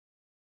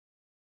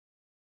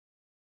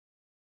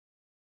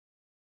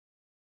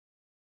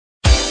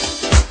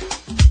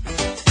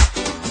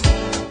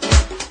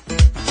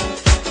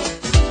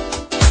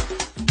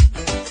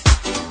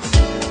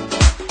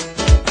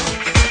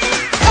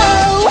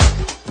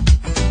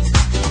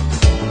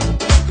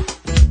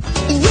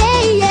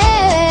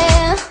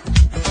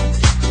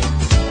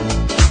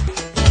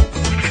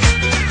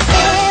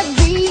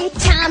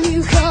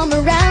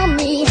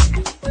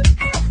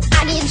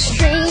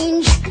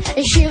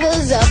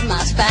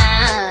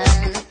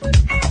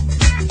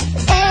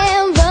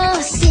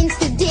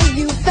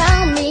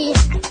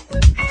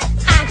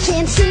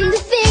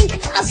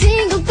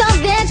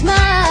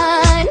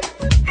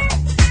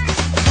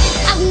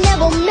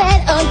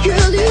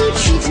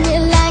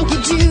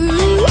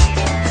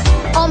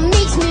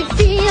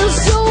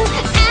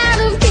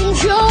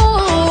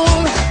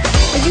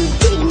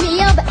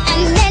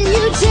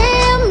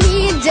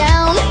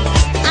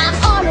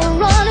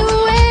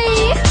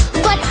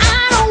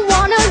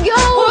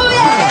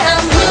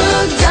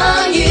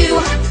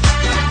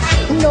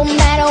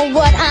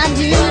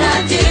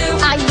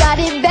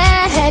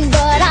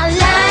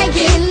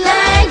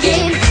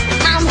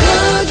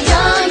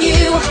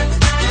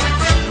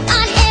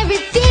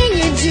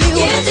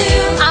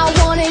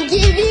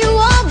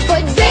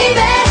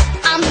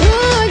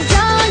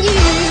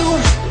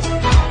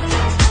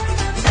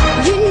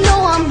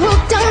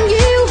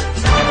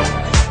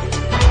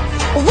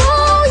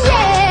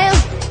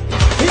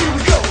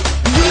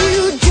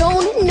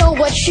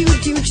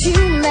to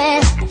me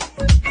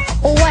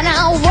when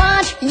I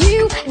watch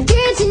you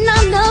dancing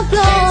on the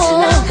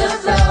floor.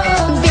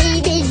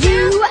 Baby,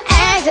 you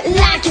act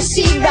like you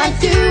see right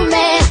through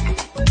me,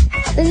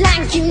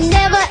 like you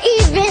never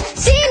even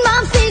seen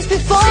my face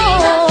before.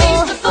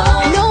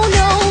 No,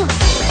 no.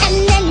 And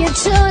then you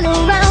turn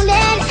around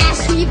and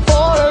ask me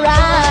for a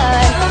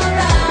ride.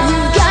 You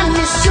got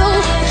me so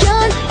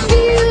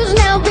confused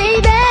now,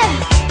 baby.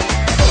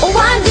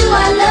 Why do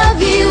I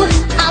love you?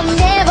 I'll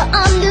never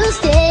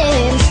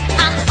understand.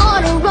 I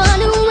ought to run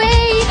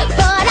away,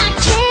 but I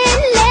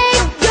can't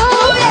let go.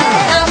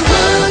 I'm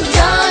hooked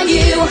on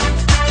you.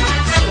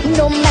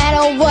 No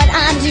matter what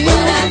I do,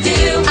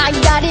 I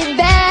got it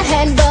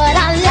bad, but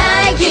I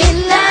like it,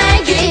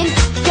 like it.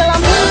 Girl,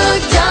 I'm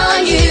hooked on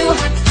you,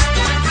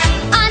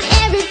 on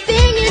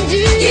everything you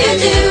do.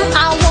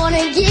 I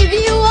wanna give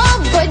you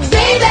up, but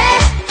baby,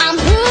 I'm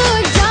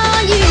hooked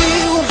on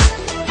you.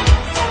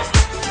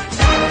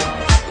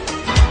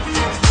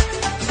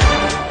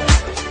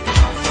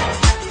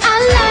 I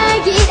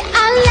like it,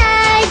 I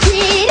like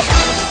it.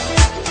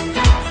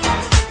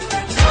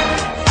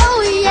 Oh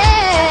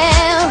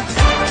yeah.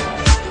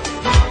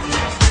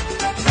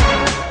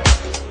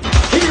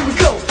 Here we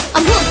go.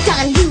 I'm hooked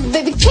on you,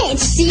 baby, can't you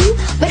see?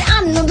 But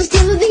I don't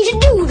understand the things you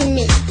do to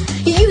me.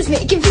 You use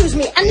me, confuse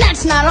me, and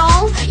that's not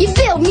all. You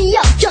build me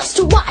up just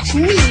to watch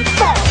me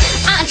fall.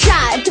 I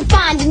tried to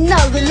find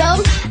another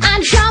love,